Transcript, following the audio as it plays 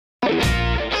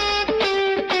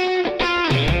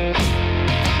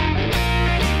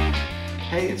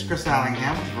it's Chris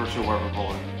Allingham with Virtual Weber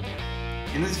Bulletin.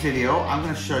 In this video, I'm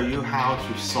going to show you how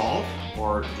to salt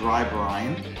or dry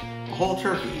brine a whole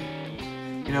turkey.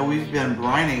 You know, we've been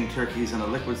brining turkeys in a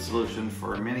liquid solution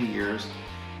for many years,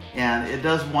 and it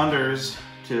does wonders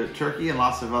to turkey and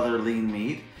lots of other lean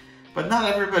meat, but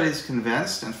not everybody's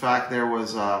convinced. In fact, there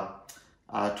was a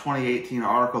 2018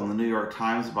 article in the New York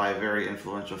Times by a very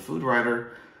influential food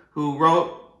writer who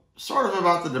wrote sort of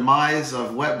about the demise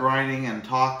of wet brining and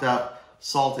talked up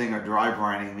salting or dry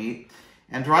brining meat.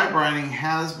 And dry brining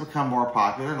has become more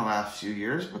popular in the last few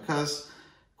years because,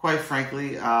 quite frankly,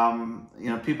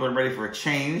 people are ready for a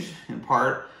change in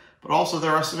part, but also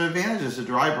there are some advantages to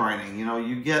dry brining. You know,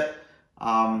 you get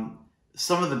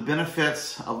some of the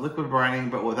benefits of liquid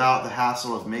brining, but without the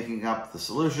hassle of making up the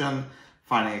solution,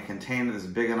 finding a container that's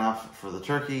big enough for the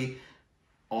turkey,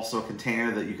 also a container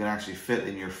that you can actually fit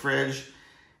in your fridge,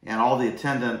 and all the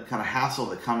attendant kind of hassle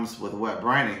that comes with wet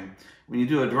brining. When you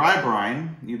do a dry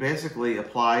brine, you basically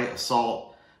apply a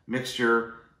salt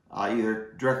mixture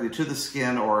either directly to the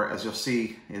skin, or as you'll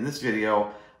see in this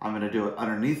video, I'm going to do it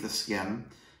underneath the skin.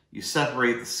 You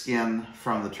separate the skin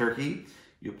from the turkey,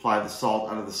 you apply the salt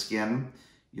under the skin,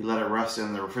 you let it rest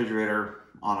in the refrigerator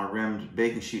on a rimmed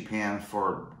baking sheet pan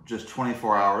for just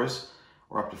 24 hours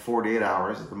or up to 48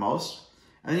 hours at the most.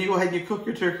 And then you go ahead and you cook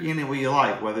your turkey any way you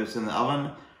like, whether it's in the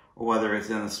oven or whether it's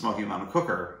in the Smokey Mountain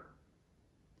Cooker.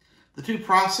 The two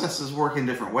processes work in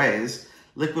different ways.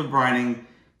 Liquid brining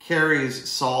carries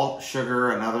salt,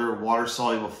 sugar, and other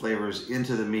water-soluble flavors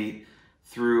into the meat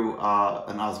through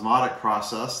an osmotic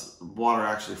process. Water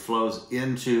actually flows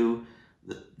into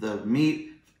the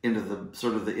meat, into the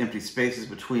sort of the empty spaces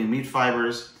between meat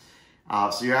fibers.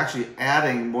 So you're actually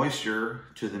adding moisture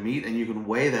to the meat, and you can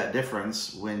weigh that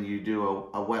difference when you do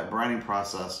a wet brining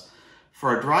process.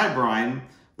 For a dry brine,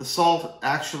 the salt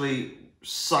actually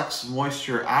sucks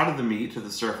moisture out of the meat to the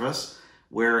surface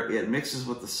where it mixes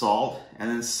with the salt, and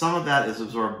then some of that is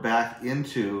absorbed back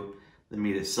into the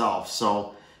meat itself.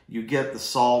 So you get the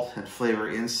salt and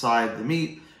flavor inside the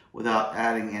meat without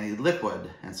adding any liquid.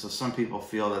 And so some people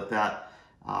feel that that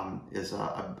is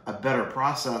a better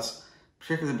process,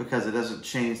 particularly because it doesn't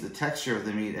change the texture of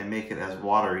the meat and make it as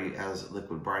watery as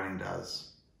liquid brining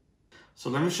does.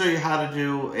 So let me show you how to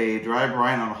do a dry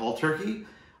brine on a whole turkey.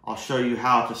 I'll show you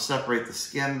how to separate the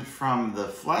skin from the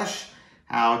flesh,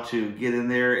 how to get in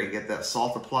there and get that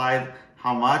salt applied,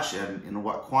 how much and in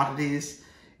what quantities,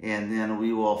 and then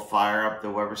we will fire up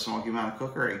the Weber Smokey Mountain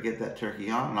Cooker and get that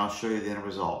turkey on, and I'll show you the end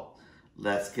result.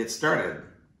 Let's get started.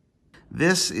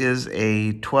 This is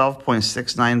a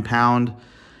 12.69 pound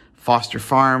Foster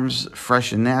Farms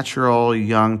Fresh and Natural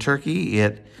young turkey.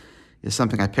 It is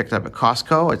something I picked up at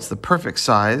Costco. It's the perfect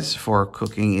size for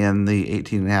cooking in the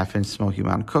 18.5-inch Smokey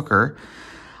Mountain Cooker.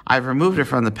 I've removed it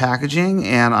from the packaging,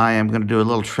 and I am going to do a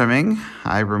little trimming.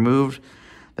 I removed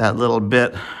that little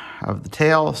bit of the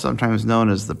tail, sometimes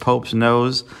known as the Pope's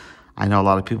nose. I know a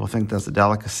lot of people think that's a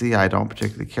delicacy. I don't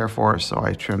particularly care for it, so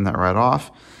I trimmed that right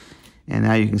off. And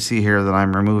now you can see here that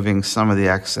I'm removing some of the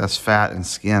excess fat and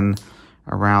skin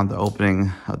around the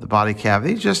opening of the body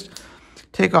cavity. Just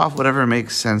take off whatever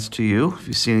makes sense to you. If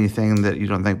you see anything that you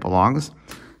don't think belongs,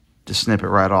 just snip it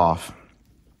right off.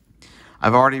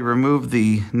 I've already removed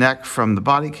the neck from the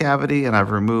body cavity, and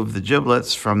I've removed the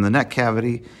giblets from the neck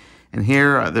cavity. And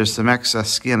here, there's some excess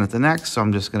skin at the neck, so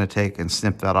I'm just going to take and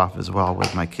snip that off as well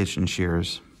with my kitchen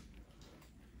shears.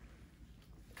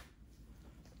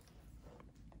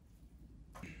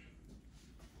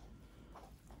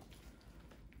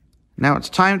 Now it's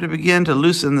time to begin to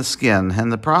loosen the skin,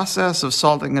 and the process of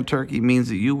salting a turkey means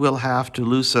that you will have to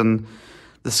loosen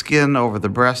the skin over the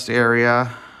breast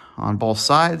area on both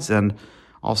sides and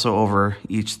also over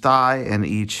each thigh and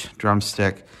each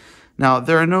drumstick. Now,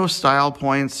 there are no style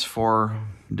points for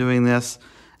doing this.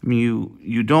 I mean,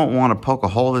 you don't want to poke a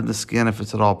hole in the skin if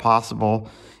it's at all possible.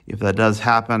 If that does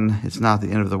happen, it's not the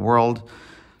end of the world.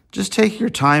 Just take your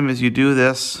time as you do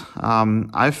this.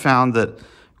 I've found that,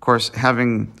 of course,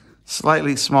 having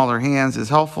slightly smaller hands is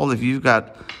helpful. If you've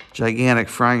got gigantic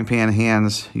frying pan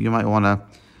hands, you might want to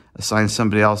assign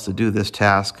somebody else to do this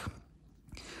task.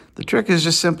 The trick is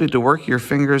just simply to work your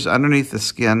fingers underneath the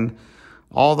skin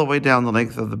all the way down the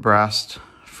length of the breast,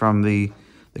 from the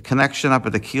connection up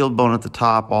at the keeled bone at the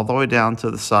top all the way down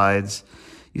to the sides.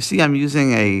 You see I'm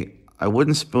using a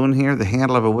wooden spoon here, the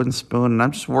handle of a wooden spoon, and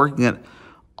I'm just working it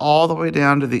all the way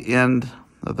down to the end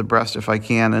of the breast if I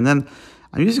can. And then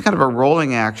I'm using kind of a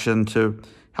rolling action to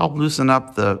help loosen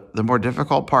up the more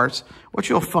difficult parts. What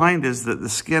you'll find is that the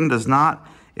skin does not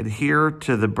adhere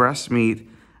to the breast meat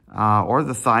or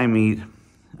the thigh meat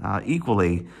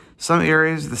equally. Some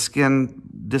areas the skin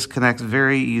disconnects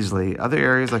very easily. Other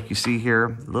areas, like you see here,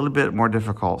 a little bit more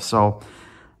difficult. So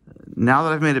now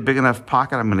that I've made a big enough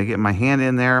pocket, I'm gonna get my hand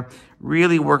in there,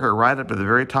 really work it right up to the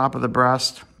very top of the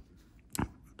breast.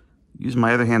 Use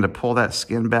my other hand to pull that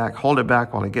skin back, hold it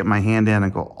back while I get my hand in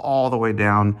and go all the way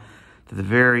down to the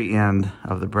very end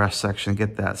of the breast section,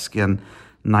 get that skin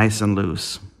nice and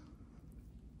loose.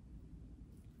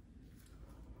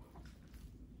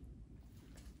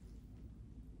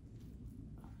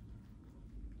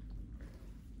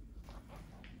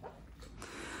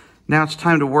 Now it's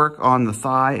time to work on the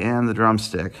thigh and the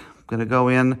drumstick. I'm gonna go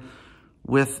in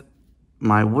with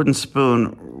my wooden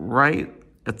spoon right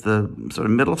at the sort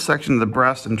of middle section of the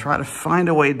breast and try to find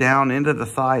a way down into the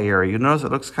thigh area. You notice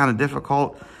it looks kind of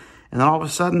difficult, and then all of a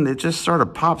sudden it just sort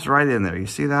of pops right in there. You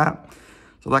see that?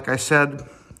 So like I said,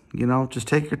 you know, just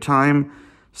take your time.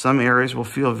 Some areas will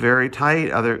feel very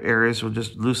tight, other areas will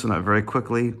just loosen up very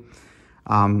quickly.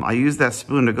 I use that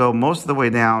spoon to go most of the way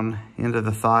down into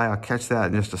the thigh. I'll catch that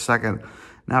in just a second.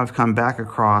 Now I've come back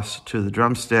across to the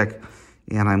drumstick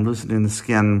and I'm loosening the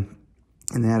skin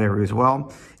in that area as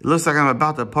well. It looks like I'm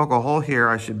about to poke a hole here.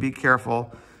 I should be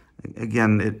careful.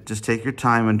 Again, just take your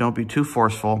time and don't be too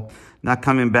forceful. Now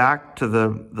coming back to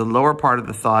the lower part of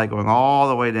the thigh, going all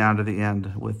the way down to the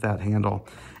end with that handle.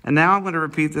 And now I'm going to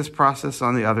repeat this process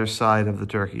on the other side of the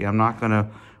turkey. I'm not going to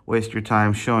waste your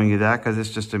time showing you that because it's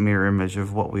just a mirror image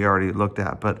of what we already looked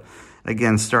at. But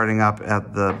again, starting up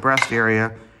at the breast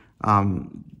area,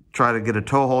 try to get a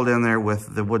toe hold in there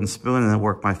with the wooden spoon and then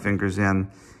work my fingers in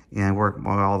and work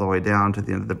all the way down to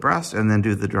the end of the breast and then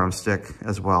do the drumstick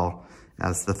as well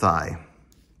as the thigh.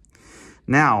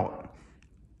 Now,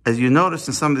 as you noticed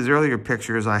in some of these earlier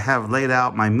pictures, I have laid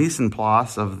out my mise en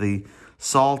place of the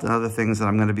salt and other things that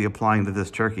I'm going to be applying to this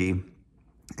turkey.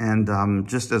 And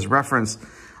just as reference,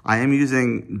 I am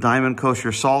using Diamond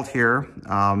Kosher salt here.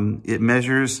 It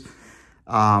measures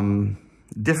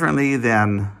differently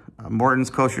than Morton's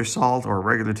kosher salt or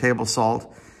regular table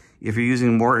salt. If you're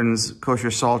using Morton's kosher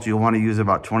salt, you want to use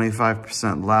about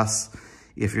 25% less.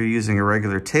 If you're using a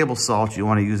regular table salt, you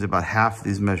want to use about half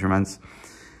these measurements.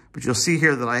 But you'll see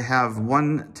here that I have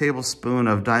 1 tablespoon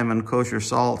of Diamond Kosher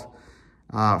salt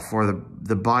for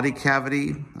the body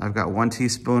cavity. I've got 1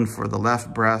 teaspoon for the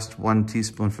left breast, 1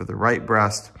 teaspoon for the right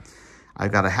breast.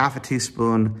 I've got a half a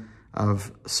teaspoon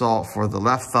of salt for the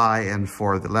left thigh and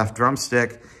for the left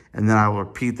drumstick. And then I will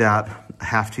repeat that, a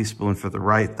half teaspoon for the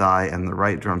right thigh and the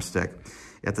right drumstick.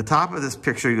 At the top of this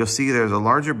picture, you'll see there's a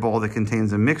larger bowl that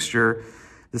contains a mixture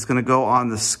that's gonna go on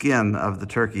the skin of the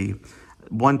turkey.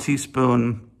 1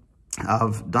 teaspoon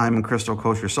of Diamond Crystal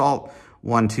kosher salt,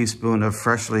 1 teaspoon of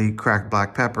freshly cracked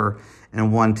black pepper,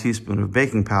 and 1 teaspoon of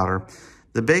baking powder.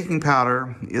 The baking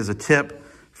powder is a tip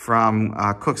from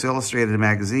Cook's Illustrated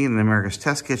magazine and America's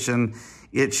Test Kitchen.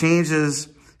 It changes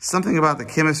something about the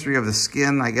chemistry of the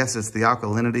skin. I guess it's the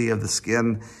alkalinity of the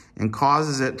skin, and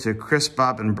causes it to crisp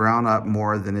up and brown up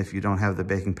more than if you don't have the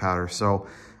baking powder. So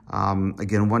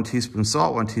again, 1 teaspoon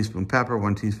salt, 1 teaspoon pepper,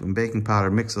 1 teaspoon baking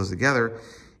powder, mix those together,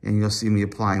 and you'll see me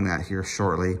applying that here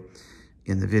shortly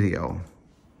in the video.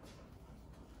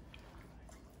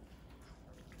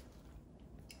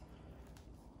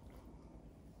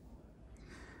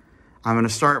 I'm going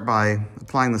to start by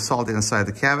applying the salt inside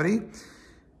the cavity.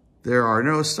 There are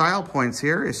no style points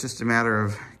here. It's just a matter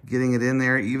of getting it in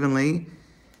there evenly.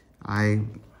 I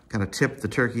kind of tip the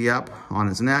turkey up on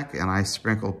his neck and I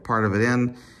sprinkle part of it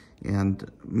in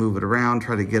and move it around,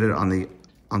 try to get it on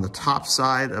the top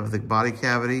side of the body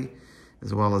cavity,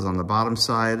 as well as on the bottom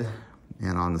side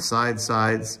and on the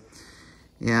sides.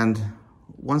 And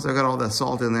once I've got all that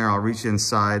salt in there, I'll reach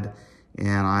inside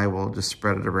and I will just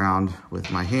spread it around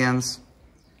with my hands.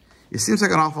 It seems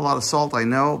like an awful lot of salt, I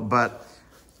know, but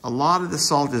a lot of the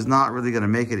salt is not really gonna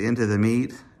make it into the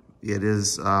meat. It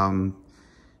is,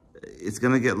 it's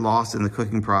gonna get lost in the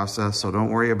cooking process, so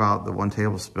don't worry about the 1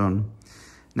 tablespoon.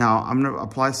 Now, I'm gonna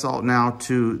apply salt now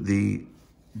to the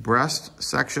breast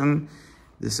section.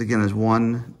 This again is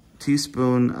 1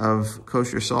 teaspoon of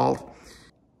kosher salt.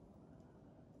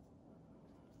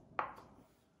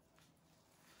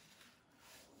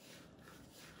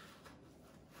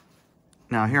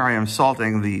 Now here I am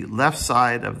salting the left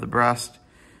side of the breast.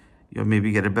 You'll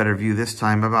maybe get a better view this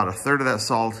time. About 1/3 of that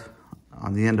salt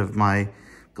on the end of my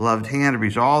gloved hand,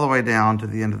 reach all the way down to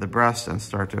the end of the breast and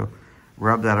start to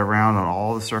rub that around on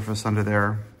all the surface under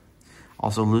there.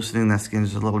 Also loosening that skin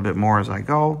just a little bit more as I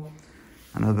go.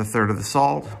 Another 1/3 of the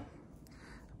salt.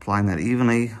 Applying that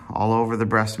evenly all over the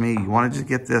breast meat. You want to just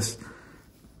get this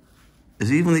as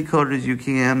evenly coated as you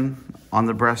can on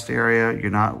the breast area.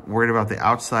 You're not worried about the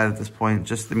outside at this point,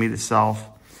 just the meat itself.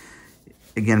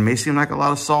 Again, it may seem like a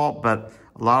lot of salt, but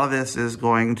A lot of this is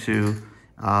going to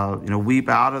weep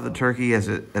out of the turkey as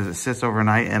it sits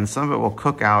overnight, and some of it will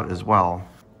cook out as well.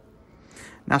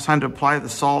 Now it's time to apply the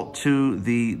salt to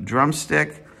the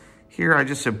drumstick. Here I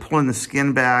just am pulling the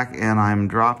skin back and I'm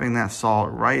dropping that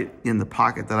salt right in the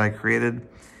pocket that I created.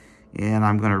 And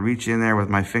I'm gonna reach in there with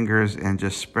my fingers and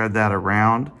just spread that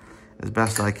around as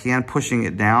best I can, pushing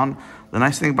it down. The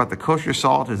nice thing about the kosher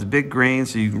salt is big grain,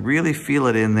 so you can really feel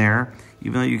it in there.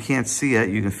 Even though you can't see it,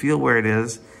 you can feel where it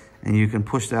is, and you can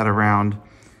push that around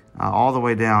all the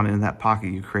way down in that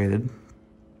pocket you created.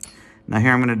 Now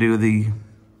here I'm gonna do the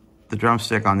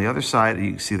drumstick on the other side.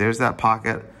 You can see there's that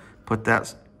pocket. Put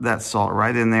that salt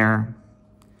right in there.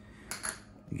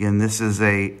 Again, this is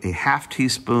a half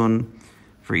teaspoon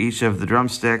for each of the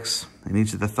drumsticks and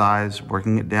each of the thighs,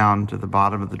 working it down to the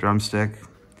bottom of the drumstick.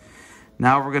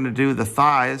 Now we're gonna do the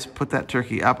thighs, put that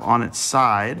turkey up on its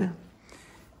side,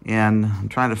 and I'm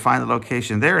trying to find the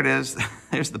location. There it is,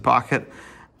 there's the pocket.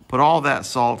 Put all that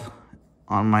salt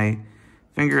on my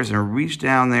fingers and reach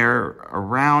down there,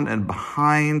 around and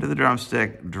behind the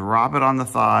drumstick, drop it on the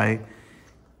thigh.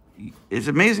 It's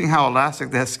amazing how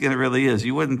elastic that skin really is.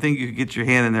 You wouldn't think you could get your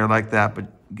hand in there like that, but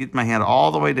get my hand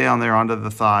all the way down there onto the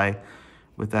thigh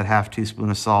with that half teaspoon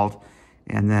of salt,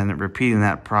 and then repeating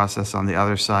that process on the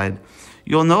other side.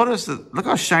 You'll notice that, look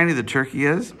how shiny the turkey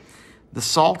is. The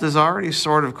salt is already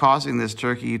sort of causing this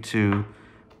turkey to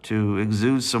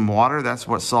exude some water. That's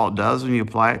what salt does when you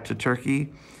apply it to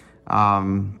turkey.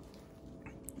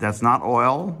 That's not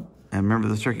oil. And remember,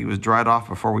 the turkey was dried off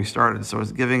before we started, so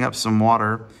it's giving up some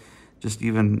water, just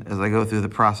even as I go through the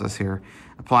process here.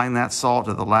 Applying that salt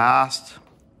to the last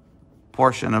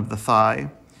portion of the thigh,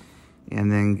 and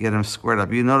then get them squared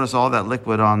up. You notice all that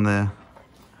liquid on the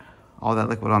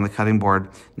cutting board.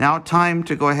 Now time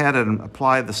to go ahead and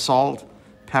apply the salt,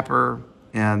 pepper,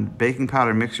 and baking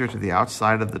powder mixture to the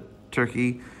outside of the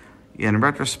turkey. In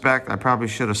retrospect, I probably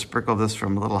should have sprinkled this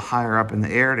from a little higher up in the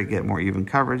air to get more even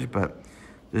coverage, but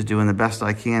just doing the best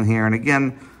I can here. And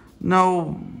again,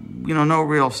 no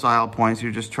real style points.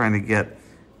 You're just trying to get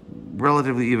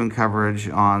relatively even coverage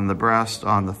on the breast,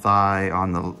 on the thigh,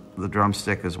 on the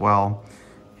drumstick as well.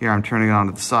 Here I'm turning it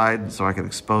onto the side so I can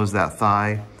expose that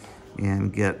thigh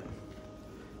and get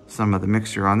some of the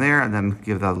mixture on there, and then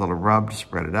give that a little rub to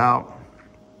spread it out.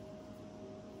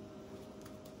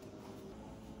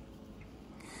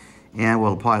 And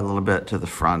we'll apply a little bit to the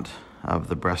front of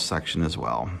the breast section as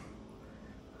well.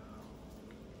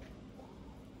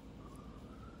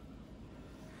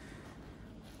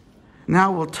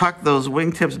 Now we'll tuck those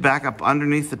wingtips back up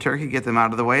underneath the turkey, get them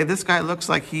out of the way. This guy looks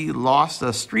like he lost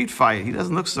a street fight. He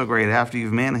doesn't look so great after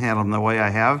you've manhandled him the way I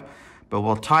have, but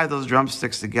we'll tie those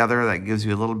drumsticks together. That gives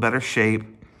you a little better shape.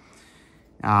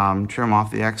 Trim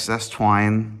off the excess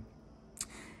twine.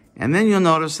 And then you'll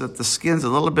notice that the skin's a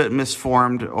little bit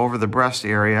misformed over the breast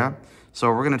area.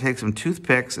 So we're gonna take some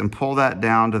toothpicks and pull that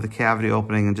down to the cavity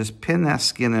opening and just pin that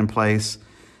skin in place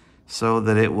so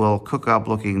that it will cook up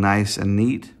looking nice and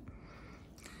neat.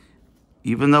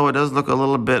 Even though it does look a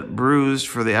little bit bruised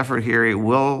for the effort here, it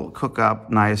will cook up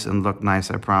nice and look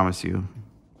nice, I promise you.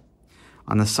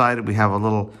 On the side, we have a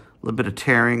little bit of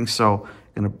tearing, so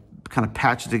I'm gonna kind of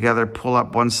patch it together, pull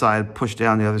up one side, push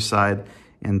down the other side,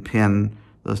 and pin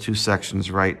those two sections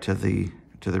right to the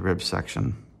rib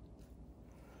section.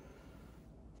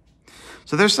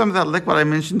 So there's some of that liquid I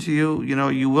mentioned to you. You know,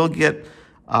 you will get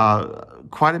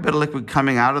quite a bit of liquid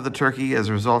coming out of the turkey as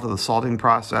a result of the salting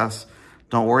process.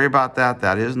 Don't worry about that.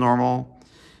 That is normal.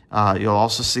 You'll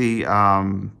also see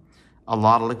a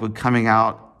lot of liquid coming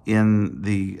out in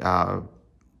the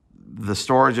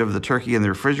storage of the turkey in the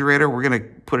refrigerator. We're going to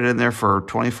put it in there for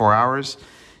 24 hours.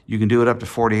 You can do it up to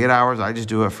 48 hours. I just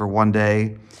do it for 1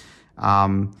 day.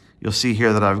 You'll see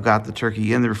here that I've got the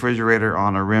turkey in the refrigerator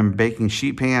on a rim baking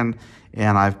sheet pan,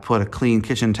 and I've put a clean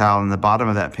kitchen towel in the bottom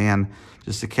of that pan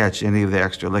just to catch any of the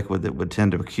extra liquid that would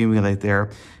tend to accumulate there.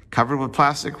 Covered with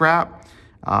plastic wrap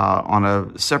on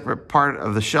a separate part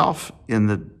of the shelf in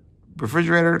the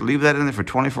refrigerator. Leave that in there for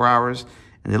 24 hours,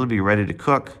 and it'll be ready to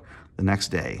cook the next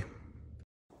day.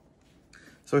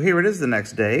 So here it is the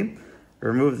next day.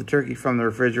 Remove the turkey from the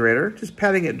refrigerator, just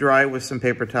patting it dry with some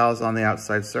paper towels on the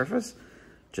outside surface,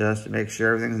 just to make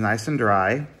sure everything's nice and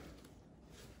dry.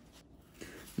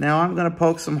 Now I'm going to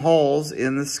poke some holes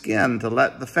in the skin to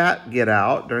let the fat get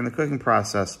out during the cooking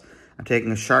process. I'm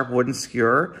taking a sharp wooden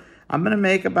skewer. I'm going to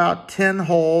make about 10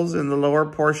 holes in the lower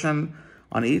portion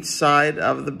on each side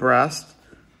of the breast.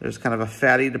 There's kind of a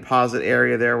fatty deposit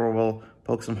area there where we'll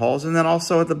poke some holes, and then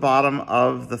also at the bottom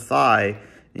of the thigh.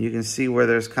 And you can see where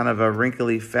there's kind of a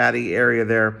wrinkly, fatty area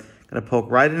there. Gonna poke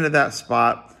right into that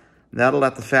spot That'll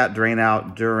let the fat drain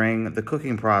out during the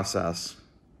cooking process.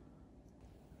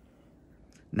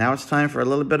 Now it's time for a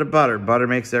little bit of butter. Butter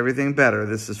makes everything better.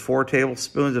 This is 4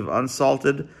 tablespoons of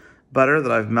unsalted butter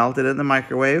that I've melted in the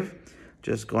microwave.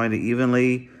 Just going to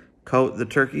evenly coat the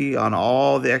turkey on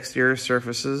all the exterior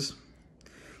surfaces.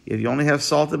 If you only have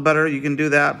salted butter, you can do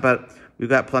that, but we've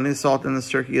got plenty of salt in this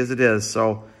turkey as it is,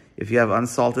 so if you have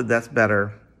unsalted, that's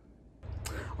better.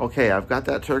 Okay, I've got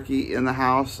that turkey in the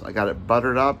house. I got it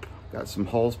buttered up, got some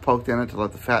holes poked in it to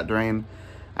let the fat drain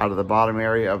out of the bottom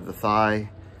area of the thigh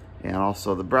and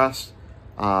also the breast.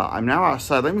 I'm now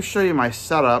outside. Let me show you my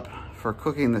setup for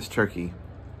cooking this turkey.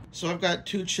 So I've got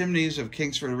 2 chimneys of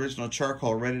Kingsford Original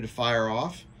Charcoal ready to fire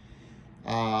off.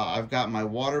 I've got my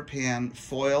water pan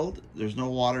foiled. There's no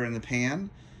water in the pan.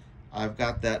 I've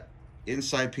got that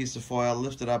inside piece of foil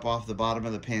lifted up off the bottom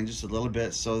of the pan just a little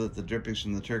bit so that the drippings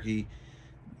from the turkey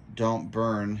don't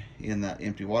burn in that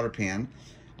empty water pan.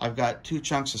 I've got 2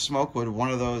 chunks of smoke wood. One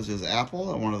of those is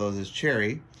apple and one of those is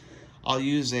cherry. I'll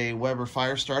use a Weber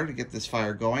fire starter to get this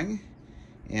fire going,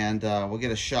 and we'll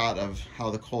get a shot of how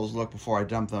the coals look before I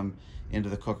dump them into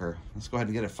the cooker. Let's go ahead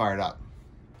and get it fired up.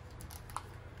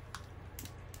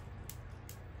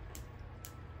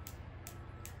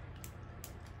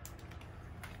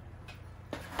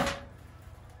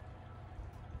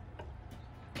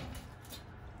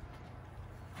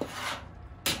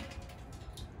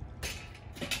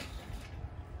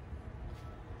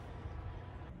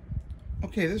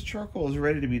 Okay, this charcoal is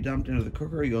ready to be dumped into the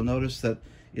cooker. You'll notice that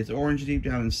it's orange deep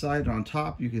down inside. On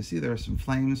top, you can see there are some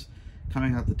flames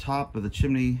coming out the top of the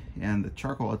chimney, and the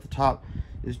charcoal at the top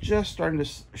is just starting to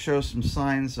show some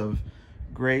signs of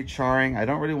gray charring. I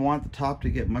don't really want the top to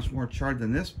get much more charred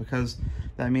than this because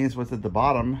that means what's at the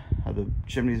bottom of the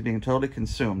chimney is being totally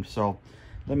consumed. So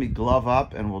let me glove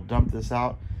up and we'll dump this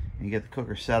out and get the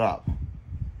cooker set up.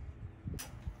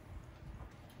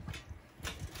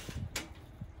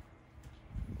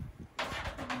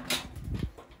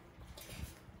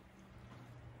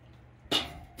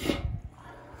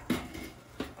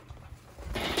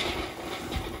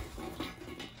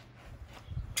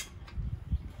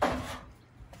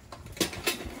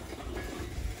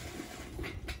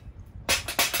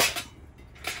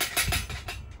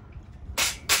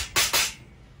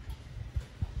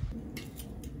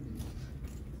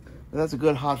 That's a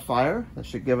good hot fire. That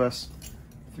should give us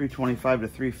 325 to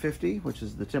 350, which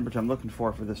is the temperature I'm looking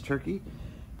for this turkey.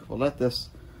 We'll let this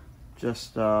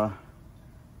just burn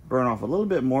off a little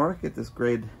bit more, get this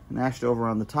grade mashed over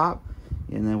on the top,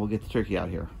 and then we'll get the turkey out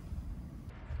here.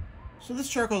 So this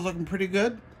charcoal is looking pretty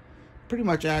good, pretty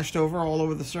much ashed over all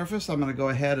over the surface. I'm going to go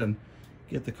ahead and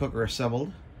get the cooker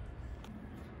assembled.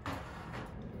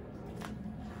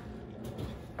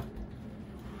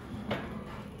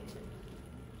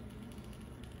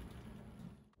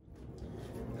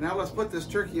 Now let's put this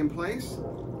turkey in place.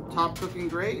 Top cooking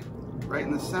grate, right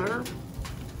in the center.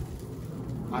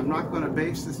 I'm not going to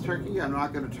baste this turkey. I'm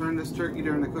not going to turn this turkey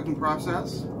during the cooking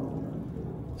process.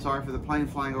 Sorry for the plane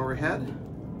flying overhead.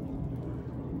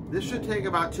 This should take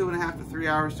about 2.5 to 3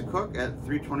 hours to cook at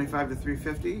 325 to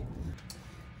 350.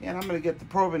 And I'm going to get the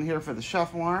probe in here for the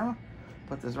shuffle arm.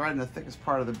 Put this right in the thickest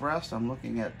part of the breast. I'm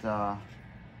looking at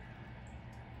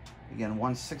again,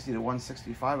 160 to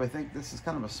 165. I think this is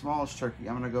kind of a smallish turkey.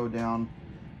 I'm going to go down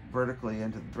vertically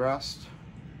into the breast.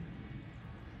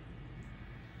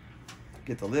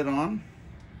 Get the lid on.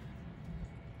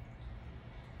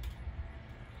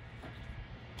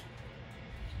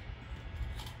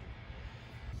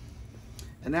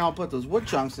 And now I'll put those wood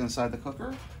chunks inside the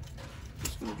cooker.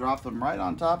 Just going to drop them right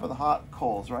on top of the hot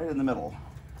coals, right in the middle.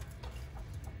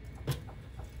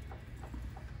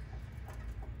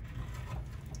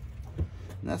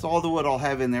 And that's all the wood I'll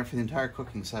have in there for the entire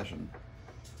cooking session.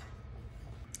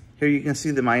 Here you can see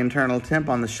that my internal temp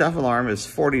on the shuffle arm is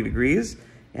 40 degrees,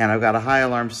 and I've got a high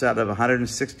alarm set of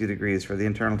 160 degrees for the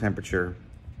internal temperature.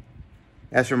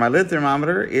 As for my lid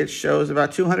thermometer, it shows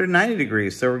about 290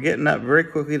 degrees, so we're getting up very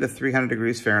quickly to 300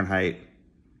 degrees Fahrenheit.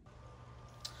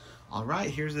 All right,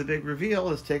 here's the big reveal.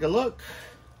 Let's take a look.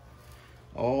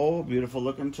 Oh, beautiful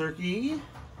looking turkey.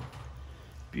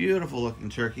 Beautiful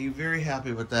looking turkey. Very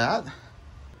happy with that.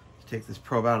 Take this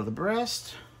probe out of the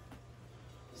breast,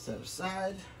 set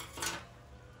aside.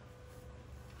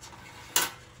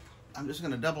 I'm just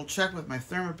going to double check with my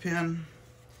thermopin,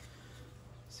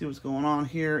 see what's going on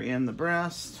here in the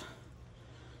breast.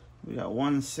 We got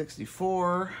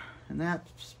 164 in that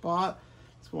spot.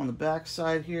 Let's go on the back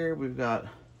side here. We've got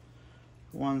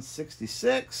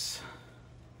 166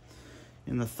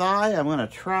 in the thigh. I'm going to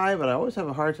try, but I always have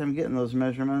a hard time getting those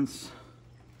measurements.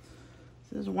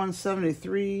 This is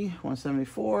 173,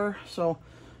 174, so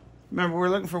Remember, we're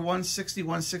looking for 160,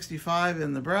 165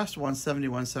 in the breast, 170,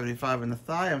 175 in the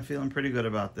thigh. I'm feeling pretty good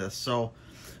about this. So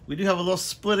we do have a little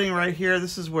splitting right here.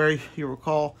 This is where you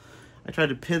recall I tried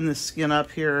to pin this skin up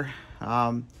here.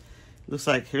 Looks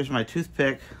like here's my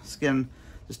toothpick. Skin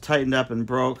just tightened up and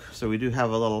broke. So we do have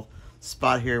a little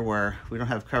spot here where we don't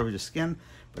have coverage of skin.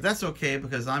 But that's okay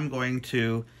because I'm going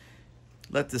to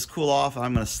let this cool off.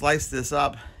 I'm going to slice this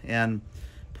up and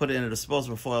put it in a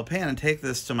disposable foil pan and take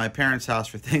this to my parents' house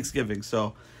for Thanksgiving.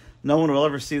 So no one will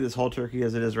ever see this whole turkey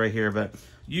as it is right here, but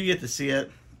you get to see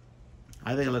it.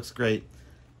 I think it looks great.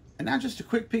 And now just a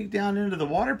quick peek down into the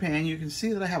water pan. You can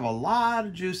see that I have a lot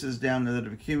of juices down there that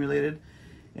have accumulated,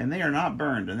 and they are not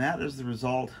burned. And that is the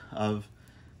result of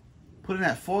putting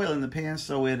that foil in the pan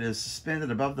so it is suspended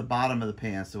above the bottom of the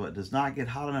pan so it does not get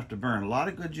hot enough to burn. A lot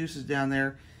of good juices down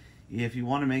there if you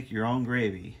want to make your own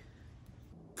gravy.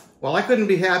 Well, I couldn't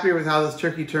be happier with how this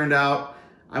turkey turned out.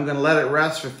 I'm going to let it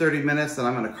rest for 30 minutes, then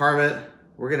I'm going to carve it.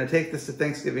 We're going to take this to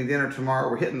Thanksgiving dinner tomorrow.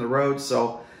 We're hitting the road,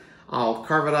 so I'll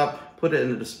carve it up, put it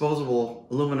in a disposable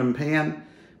aluminum pan.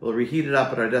 We'll reheat it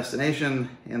up at our destination,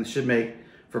 and it should make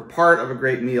for part of a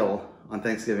great meal on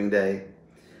Thanksgiving Day.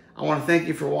 I want to thank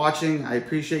you for watching. I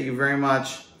appreciate you very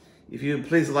much. If you would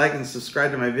please like and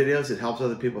subscribe to my videos, it helps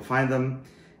other people find them.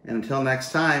 And until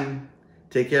next time,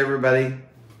 take care, everybody.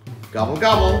 Gobble,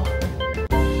 gobble.